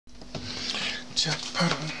Get you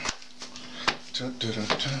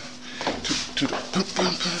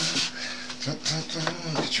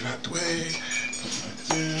out the way.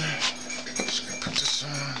 Just gonna put this on.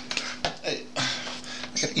 Hey, I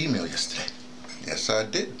got an email yesterday. Yes, I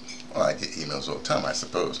did. Well, I get emails all the time, I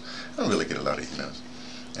suppose. I don't really get a lot of emails.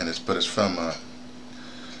 But it's from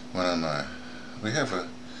one of my.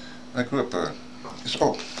 I grew up.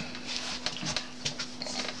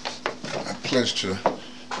 I pledged to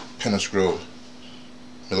Pennis Grove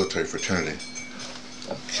military fraternity.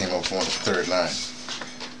 Came over on the third line,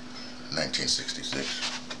 1966.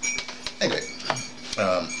 Anyway,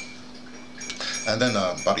 and then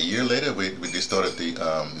about a year later, we started the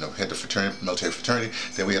had the fraternity, military fraternity.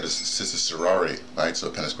 Then we had a sister sorority, right? So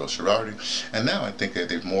Pennis Grove sorority, and now I think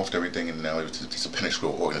they've morphed everything, and now it's a Pennis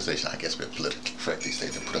Grove organization. I guess we're politically correct these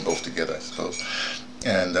days. They put them both together, I suppose.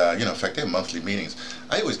 And in fact, they have monthly meetings.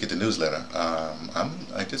 I always get the newsletter.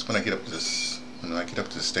 I just when I get up to this. When I get up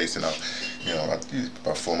to the States, and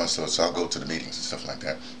about 4 months or so, I'll go to the meetings and stuff like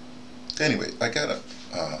that. Anyway, I got a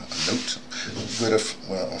note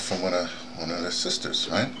from one of the sisters,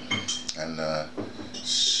 right? And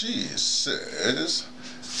she says,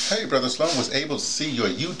 "Hey, Brother Sloan, was able to see your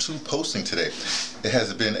YouTube posting today. It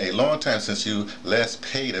has been a long time since you last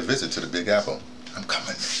paid a visit to the Big Apple. I'm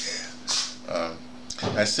coming. Yeah.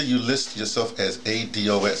 I see you list yourself as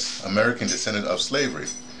ADOS, American Descendant of Slavery.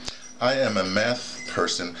 I am a math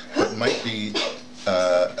person, but might be.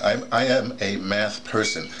 I am a math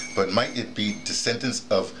person, but might it be descendants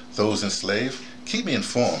of those enslaved? Keep me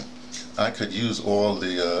informed. I could use all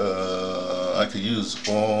the.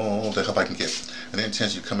 Help I can get. And then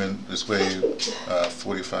chance you come in this way,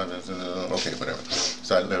 45. Okay, whatever.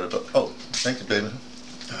 So I never. Oh, thank you, baby.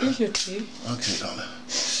 Here's your tea. Okay, darling.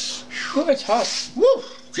 Oh, it's hot. Woo!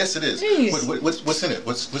 Yes, it is. What's in it?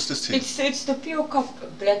 What's this tea? It's the pure cup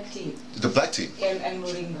black tea. The black tea. And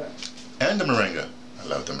moringa. And the moringa. I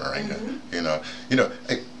love the moringa. Mm-hmm.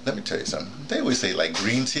 Hey, let me tell you something. They always say like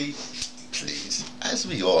green tea. Please, as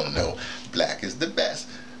we all know, black is the best.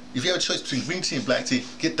 If you have a choice between green tea and black tea,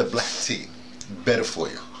 get the black tea. Better for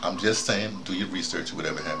you. I'm just saying, do your research or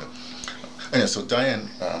whatever have it. And so Diane,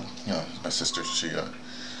 my sister, she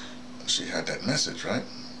had that message, right?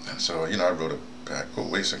 And so, I wrote it back. Oh,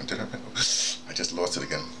 wait a second. Did I just lost it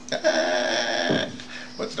again.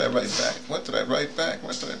 What did I write back? What did I write back?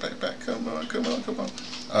 Come on.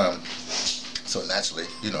 So naturally,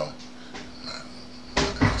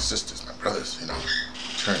 my sisters, my brothers,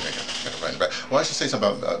 turn, they got write back. Well, I should say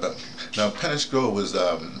something about now, Pennis Grove was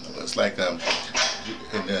like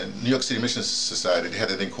in the New York City Mission Society, they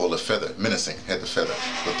had a thing called a feather, menacing, had the feather.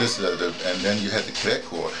 But this, and then you had the Cadet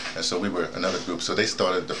Corps, and so we were another group. So they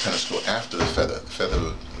started the Pennis Grove after the feather. The feather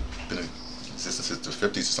had been in existence since the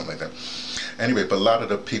 50s or something like that. Anyway, but a lot of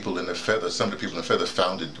the people in the feather, some of the people in the feather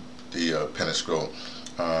founded the Pennis Grove.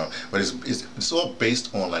 But it's all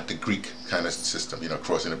based on like the Greek kind of system,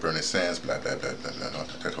 crossing the burning sands, blah blah blah blah blah,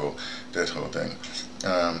 that whole thing.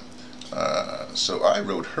 So I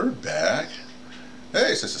wrote her back.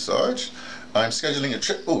 Hey, Sister Sarge, I'm scheduling a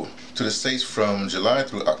trip to the States from July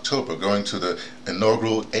through October, going to the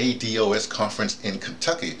inaugural ADOS conference in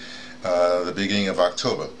Kentucky, the beginning of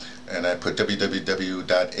October. And I put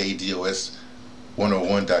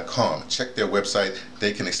www.ados101.com. Check their website.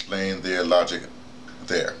 They can explain their logic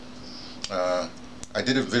there. I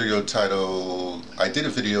did a video titled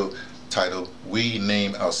 "We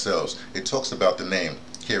Name Ourselves." It talks about the name.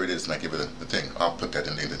 Here it is, and I give it the thing. I'll put that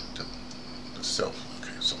in the itself.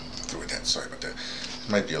 Okay, so through that. Sorry about that. It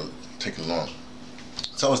might be taking long.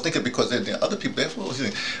 So I was thinking, because there are other people. Therefore,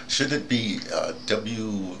 should it be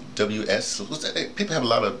WWS? What's that? People have a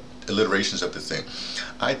lot of alliterations of the thing.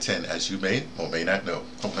 I tend, as you may or may not know.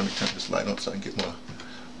 Oh, let me turn this light on so I can get more.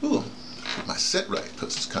 Get my set right,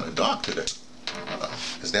 because it's kind of dark today.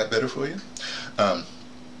 Is that better for you?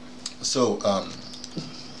 Is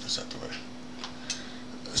that the way?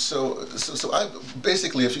 So I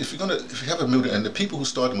basically, if you have a movement, and the people who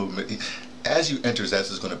start the movement, as you enter, as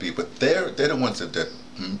it's going to be, but they're the ones that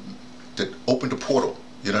open the portal.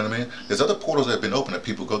 You know what I mean? There's other portals that have been opened that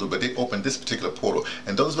people go through, but they open this particular portal.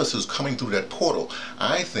 And those of us who's coming through that portal,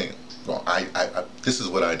 I think, well, this is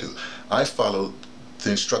what I do. I follow the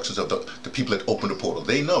instructions of the people that opened the portal.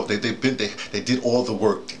 They know they did all the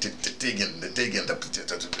work, the digging, the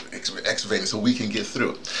excavating, so we can get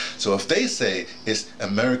through. So if they say it's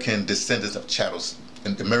American descendants of chattels,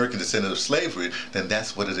 and American descendants of slavery, then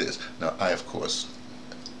that's what it is. Now I, of course,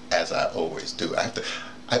 as I always do, I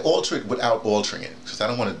alter it without altering it, because I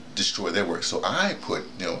don't want to destroy their work. So I put,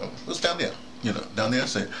 what's down there? Down there.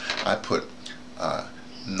 So I put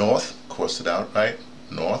North, cross it out, right?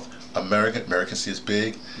 North American C is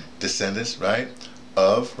big, descendants, right?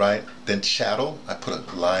 Of, right? Then chattel, I put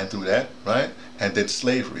a line through that, right? And then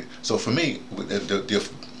slavery. So for me, the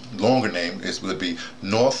longer name would be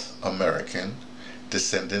North American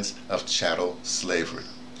descendants of chattel slavery.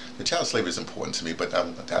 The chattel slavery is important to me, but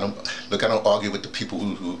I don't argue with the people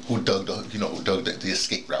who dug the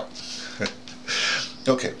escape route.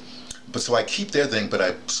 Okay, but so I keep their thing, but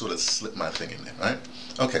I sort of slip my thing in there, right?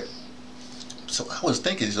 Okay. So I was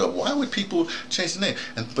thinking, why would people change the name?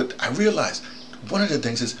 But I realized one of the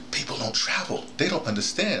things is people don't travel. They don't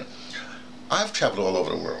understand. I've traveled all over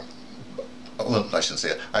the world. Well, I shouldn't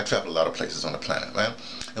say it. I've traveled a lot of places on the planet, right?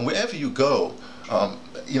 And wherever you go,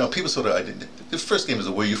 people sort of, the first game is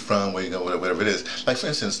where you from, where you go, whatever it is. Like for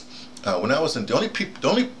instance, when I was in, the only people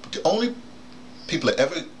that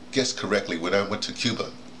ever guessed correctly when I went to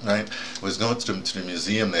Cuba, right, was going to the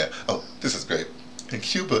museum there. Oh, this is great. In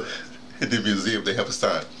Cuba, in the museum, they have a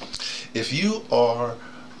sign. If you are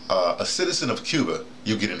a citizen of Cuba,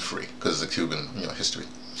 you get in free because it's a Cuban, history.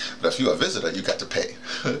 But if you're a visitor, you got to pay.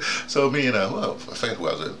 So me and I forget who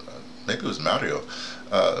I was with. Maybe it was Mario.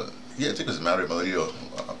 Yeah, I think it was Mario. But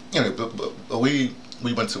we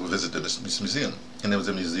went to visit this museum, and there was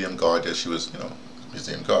a museum guard there. She was,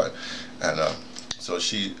 museum guard, and so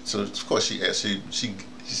of course she asked. She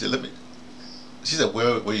said, she said,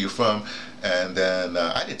 where are you from? And then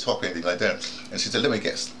I didn't talk or anything like that. And she said, let me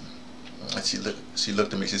guess. And she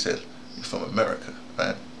looked at me. She said, you're from America,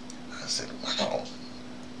 right? I said, wow.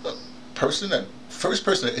 First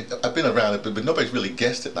person, I've been around it, but nobody's really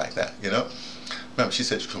guessed it like that, Remember, she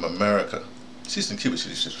said she's from America. She's in Cuba.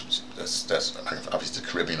 That's obviously the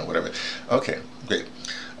Caribbean or whatever. Okay, great.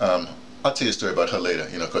 I'll tell you a story about her later,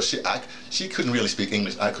 because she couldn't really speak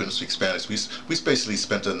English. I couldn't speak Spanish. We basically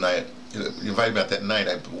spent the night. You invited me out that night.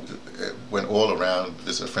 I went all around,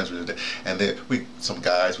 visited friends, and some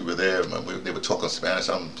guys, we were there. They would talk in Spanish.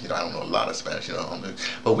 I don't know a lot of Spanish,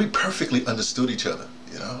 but we perfectly understood each other.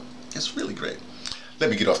 It's really great. Let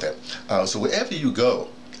me get off that. So wherever you go,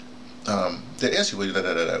 they ask you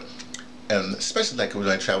and especially like when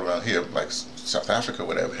I travel around here, like South Africa,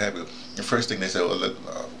 whatever have you. The first thing they say, well, look,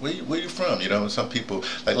 where you from? Some people,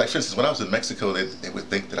 like for instance, when I was in Mexico, they would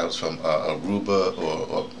think that I was from Aruba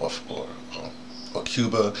or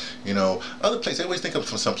Cuba. Other places, they always think I'm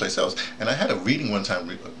from someplace else. And I had a reading one time.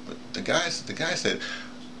 The guy said,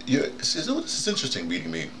 this is interesting reading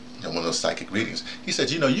me. One of those psychic readings. He said,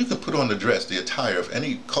 you can put on the dress, the attire of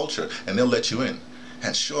any culture, and they'll let you in.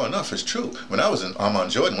 And sure enough, it's true. When I was in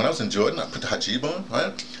Jordan, I put the hijab on,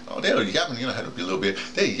 right? Oh, they were yapping, had to be a little bit.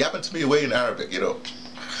 They yapping to me away in Arabic,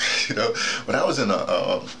 When I was in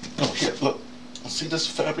here, look, see this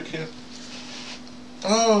fabric here?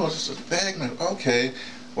 Oh, it's a bag, man. Okay.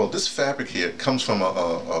 Well, this fabric here comes from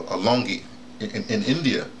a longi. In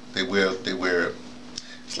India, they wear.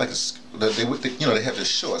 It's like they have the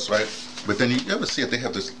shorts, right? But then you ever see it? They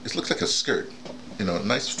have this. It looks like a skirt.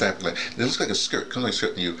 Nice fabric. It looks like a skirt. Comes like a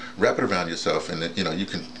skirt, and you wrap it around yourself, and then you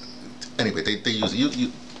can. Anyway, they use it.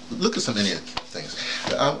 You look at some Indian things.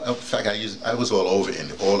 In fact, I was all over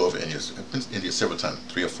India. I've been to India several times,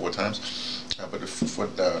 3 or 4 times. But for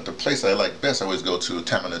the place I like best, I always go to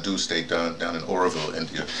Tamil Nadu State down in Oroville,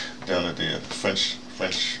 India, down at the French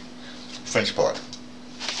part,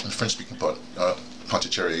 the French-speaking part,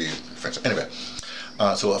 Pondicherry, French. Anyway.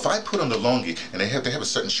 So if I put on the longi, and they have a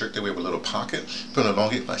certain shirt they wear with a little pocket, put on the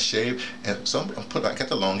longi, I shave, and so I get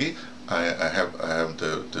the longi, I have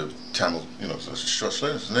the Tamil, short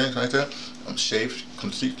sleeves, right there. I'm shaved,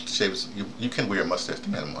 complete shaved. You can wear a mustache,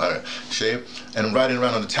 shave, and I'm riding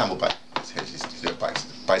around on the Tamil bike. They're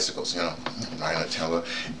bicycles, riding on a Tamil.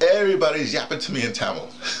 Everybody's yapping to me in Tamil.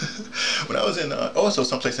 When I was in also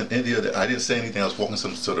someplace in India, that I didn't say anything. I was walking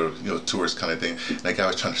some sort of tourist kind of thing. And that guy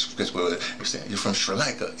was trying to sketch with it. He was saying, "You're from Sri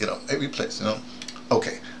Lanka," every place,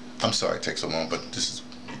 Okay, I'm sorry it takes so long, but this is,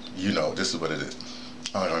 this is what it is.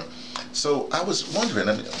 All right. So I was wondering.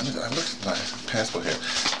 I looked at my passport here.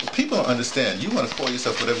 People don't understand. You want to call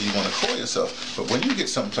yourself whatever you want to call yourself, but when you get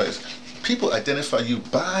someplace, people identify you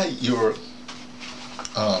by your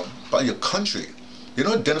country. They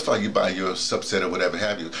don't identify you by your subset or whatever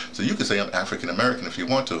have you. So you can say I'm African American if you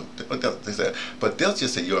want to, but they'll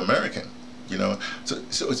just say you're American. So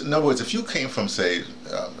in other words, if you came from say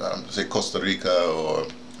Costa Rica or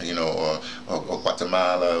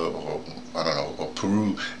Guatemala or I don't know, or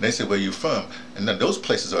Peru, and they say where you from, and then those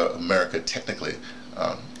places are America technically.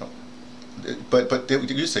 But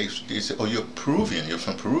you say, oh, you're Peruvian, you're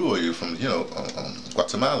from Peru, or you're from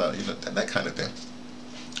Guatemala, that kind of thing.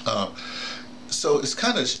 So it's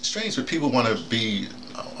kind of strange when people want to be,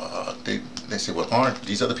 they say, well, aren't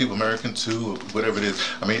these other people American too, or whatever it is.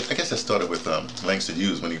 I mean, I guess that started with Langston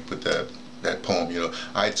Hughes when he put that poem, you know,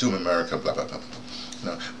 I too am America, blah, blah, blah. You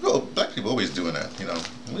know, well, black people always doing that, you know.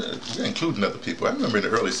 We're including other people. I remember in the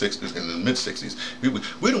early 60s, in the mid-60s,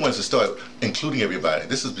 we're the ones that started including everybody.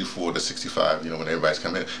 This is before the 65, you know, when everybody's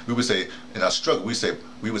coming in. We would say, in our struggle, we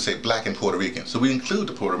would say black and Puerto Rican. So we include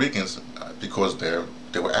the Puerto Ricans because they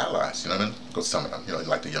were allies, you know what I mean? Because some of them, you know,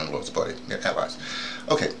 like the Young Lords Party, they're allies.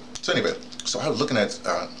 Okay, so anyway, so I was looking at,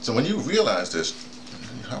 so when you realize this,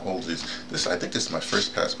 how old is this? I think this is my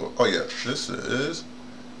first passport. Oh yeah, this is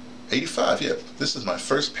 85, yeah. This is my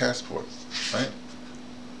first passport, right?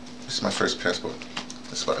 This is my first passport.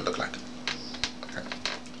 This is what it looked like. Okay.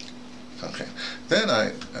 Okay. Then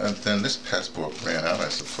this passport ran out, I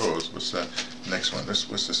suppose. What's the next one?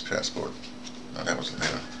 What's this passport? No, that was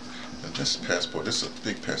later. And this passport, this is a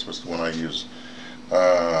big passport. It's the one I use.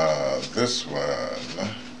 This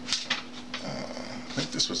one, I think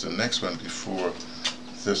this was the next one before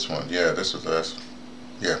this one. Yeah, this was the last.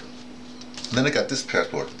 Yeah. Then I got this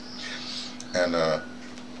passport. And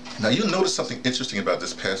now you'll notice something interesting about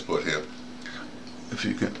this passport here. If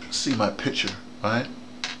you can see my picture, right?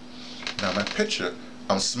 Now my picture,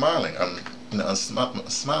 I'm smiling. I'm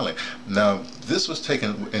smiling. Now this was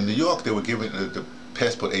taken in New York. They were giving the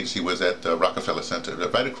passport agency was at the Rockefeller Center,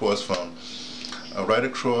 right across from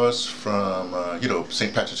you know,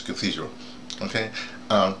 St. Patrick's Cathedral. Okay,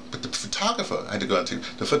 but the photographer I had to go into.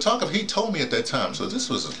 The photographer, he told me at that time. So this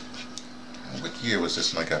was what year was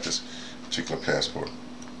this when I got this particular passport?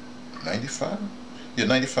 95? Yeah,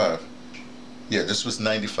 95. Yeah, this was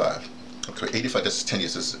 95. Okay, 85, this is 10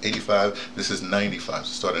 years. This is 85, this is 95. So it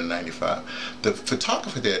started in 95. The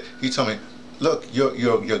photographer there, he told me, look,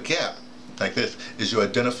 your gap, like this, is your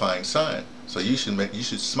identifying sign. So you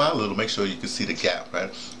should smile a little, make sure you can see the gap, right?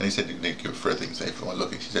 And he said, you can give further things, if you want to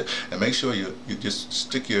look. He said, and make sure you just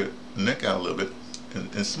stick your neck out a little bit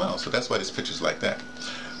and smile. So that's why this picture's like that.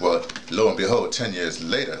 Well, lo and behold, 10 years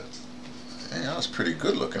later, man, I was pretty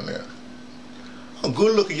good looking there. Oh,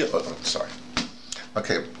 good looking. Oh, sorry.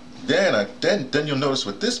 Okay, then you'll notice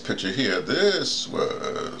with this picture here, this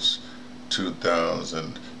was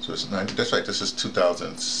 2000. So it's 90. That's right. This is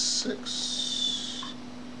 2006.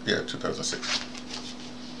 Yeah, 2006.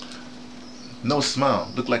 No smile.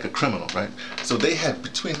 Looked like a criminal, right? So they had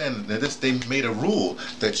between then and this, they made a rule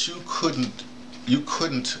that you couldn't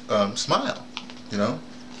smile. You know.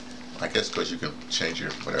 I guess because you can change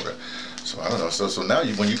your whatever. So I don't know. So now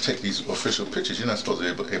when you take these official pictures, you're not supposed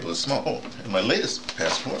to be able to smile. Oh, and my latest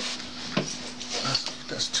passport.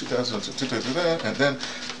 That's 2000. And then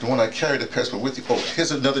the one I carried the passport with you. Oh,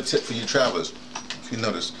 here's another tip for you travelers. If you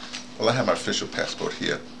notice, well, I have my official passport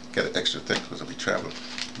here. Got an extra thing because I'll be traveling.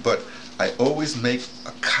 But I always make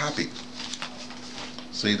a copy.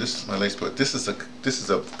 See, this is my latest passport. This is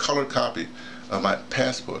a colored copy of my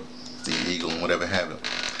passport, the eagle and whatever have it.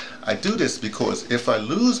 I do this because if I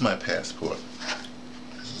lose my passport,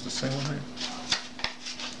 this is the same one here?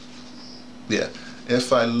 Yeah.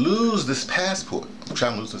 If I lose this passport, I'm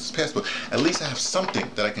trying to lose this passport, at least I have something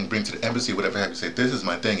that I can bring to the embassy, whatever have you, say, this is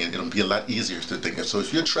my thing, and it'll be a lot easier to think of. So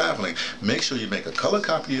if you're traveling, make sure you make a color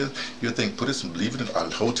copy of your thing, put it and leave it in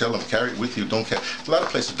a hotel and carry it with you. Don't carry, a lot of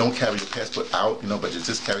places don't carry your passport out, you know, but you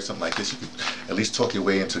just carry something like this. You could at least talk your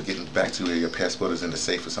way into getting back to where your passport is in the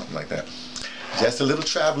safe or something like that. Just a little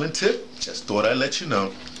traveling tip. Just thought I'd let you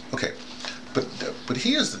know. Okay, but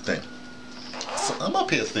here's the thing. So I'm up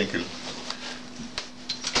here thinking,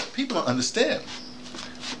 people don't understand.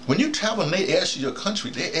 When you travel and they ask you your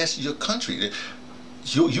country,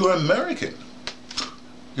 you're American.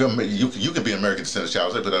 You can be American descendant,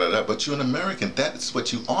 child, but you're an American. That's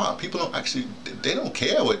what you are. People don't actually, they don't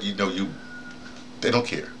care what they don't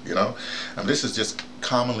care, you know. I mean, this is just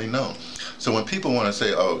commonly known. So when people want to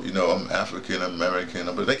say, oh, you know, I'm African American,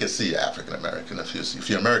 but they can see African American. If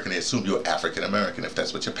you're American, they assume you're African American if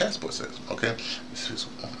that's what your passport says. Okay.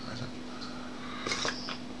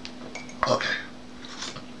 Okay.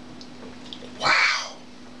 Wow.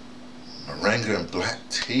 Moringa and black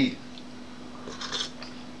tea.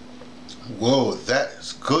 Whoa, that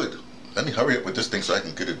is good. Let me hurry up with this thing so I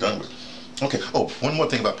can get it done with. Okay. Oh, one more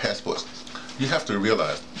thing about passports. You have to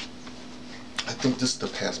realize, I think this is the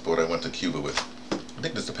passport I went to Cuba with.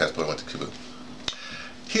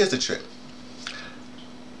 Here's the trick.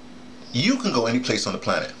 You can go any place on the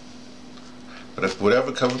planet, but if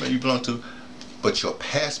whatever government you belong to, but your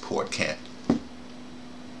passport can't.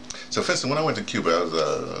 So for instance, when I went to Cuba, I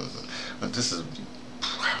was, this is,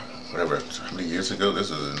 whatever, how many years ago?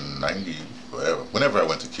 This is 90, whatever. Whenever I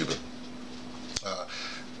went to Cuba,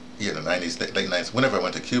 yeah, the 90s, late 90s, whenever I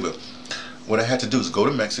went to Cuba, what I had to do is go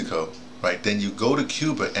to Mexico, right? Then you go to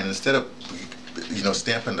Cuba, and instead of, you know,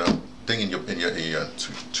 stamping the thing in your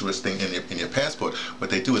tourist thing in your passport, what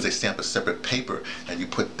they do is they stamp a separate paper, and you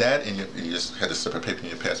put that in your, and you just had a separate paper in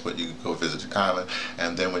your passport. You go visit the island,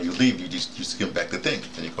 and then when you leave, you just give back the thing,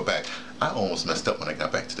 and you go back. I almost messed up when I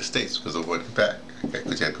got back to the States because I went back,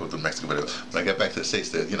 because you had to go to Mexico, whatever. When I got back to the States,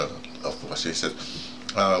 they, you know, she said,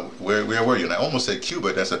 where were you? And I almost said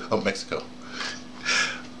Cuba. That's Mexico.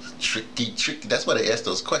 Tricky. That's why they ask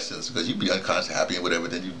those questions, because you be unconsciously happy and whatever,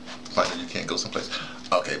 then you find that you can't go someplace.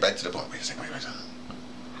 Okay, back to the point. Wait a second. Wait.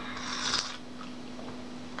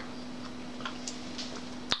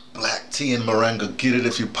 Black tea and moringa, get it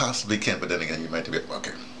if you possibly can, but then again, you might be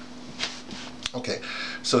okay. Okay,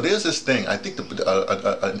 so there's this thing. I think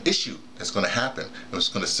an issue that's going to happen, and it's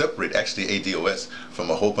going to separate actually ADOS from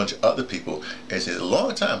a whole bunch of other people. Is a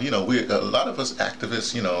long time, you know, a lot of us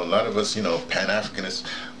activists, you know, a lot of us, you know, Pan-Africanists,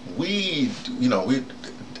 we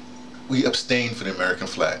abstain for the American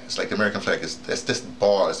flag. It's like the American flag is, that's just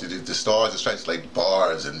bars. The stars, the stripes, like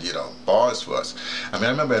bars, and, you know, bars for us. I mean,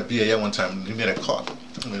 I remember at BAL one time, we made a call.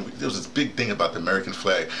 I mean, there was this big thing about the American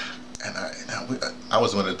flag. And I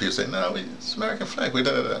was one of the people saying, no, it's American flag.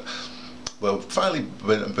 Well, finally,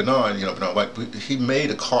 Bernard, you know, Bernard White, he made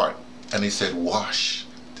a card, and he said, wash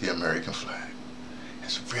the American flag.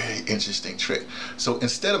 It's a very interesting trick. So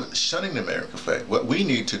instead of shunning the American flag, what we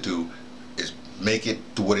need to do is make it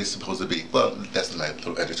do what it's supposed to be. Well, that's my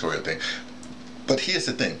little editorial thing. But here's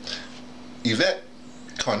the thing. Yvette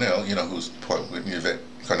Carnell, you know, who's part with Yvette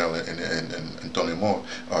Carnell and Tony Moore,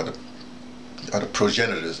 are the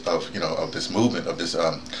progenitors of, you know, of this movement, of this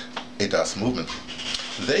ADOS movement.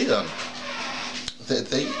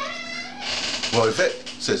 Well, Yvette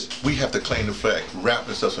says we have to claim the flag, wrap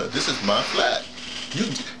and stuff. This is my flag.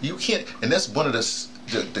 You can't, and that's one of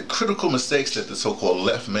the critical mistakes that the so-called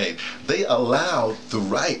left made. They allowed the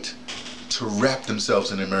right to wrap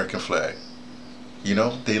themselves in the American flag. You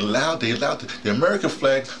know, the American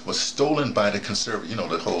flag was stolen by the conservative, you know,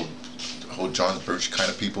 the whole John Birch kind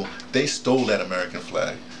of people. They stole that American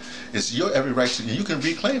flag. It's your every right to, you can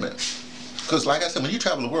reclaim it. Because like I said, when you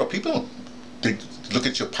travel the world, people don't look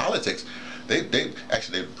at your politics. They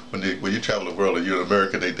actually, when you travel the world and you're an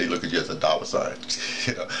American, they look at you as a dollar sign.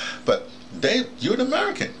 You know, but you're an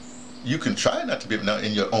American. You can try not to be, now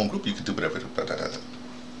in your own group you can do whatever.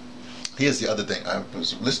 Here's the other thing. I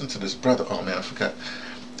was listening to this brother. Oh man, I forgot.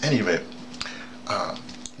 Anyway,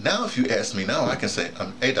 now if you ask me now, I can say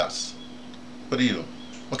I'm ADOS. What are you?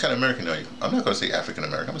 What kind of American are you? I'm not going to say African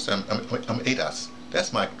American. I'm going to say I'm ADOS.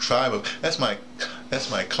 That's my tribe. That's my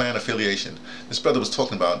clan affiliation. This brother was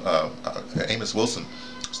talking about Amos Wilson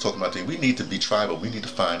was talking about we need to be tribal. We need to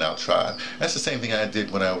find our tribe. That's the same thing I did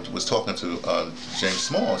when I was talking to James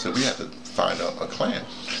Small. I said we have to find a clan.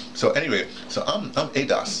 So anyway, so I'm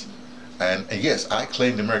ADOS. And yes, I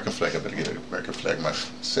claim the American flag. I better get an American flag in my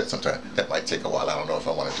set sometime. That might take a while. I don't know if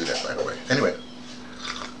I want to do that right away. Anyway.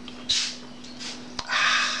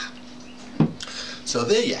 So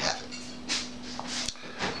there you have it.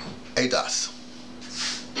 ADOS.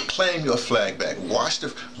 Claim your flag back. Wash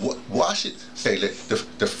it. Hey,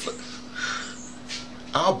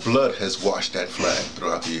 our blood has washed that flag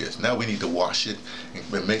throughout the years. Now we need to wash it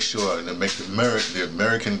and make sure and make the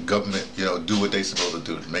American government, you know, do what they're supposed to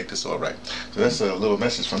do to make this all right. So that's a little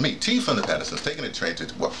message from me. T from the Pattersons, taking the train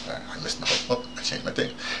to, well, I missed my whole, oh, I changed my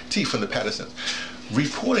thing. T from the Pattersons,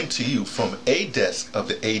 reporting to you from a desk of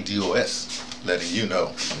the ADOS, letting you know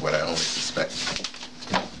what I only suspect.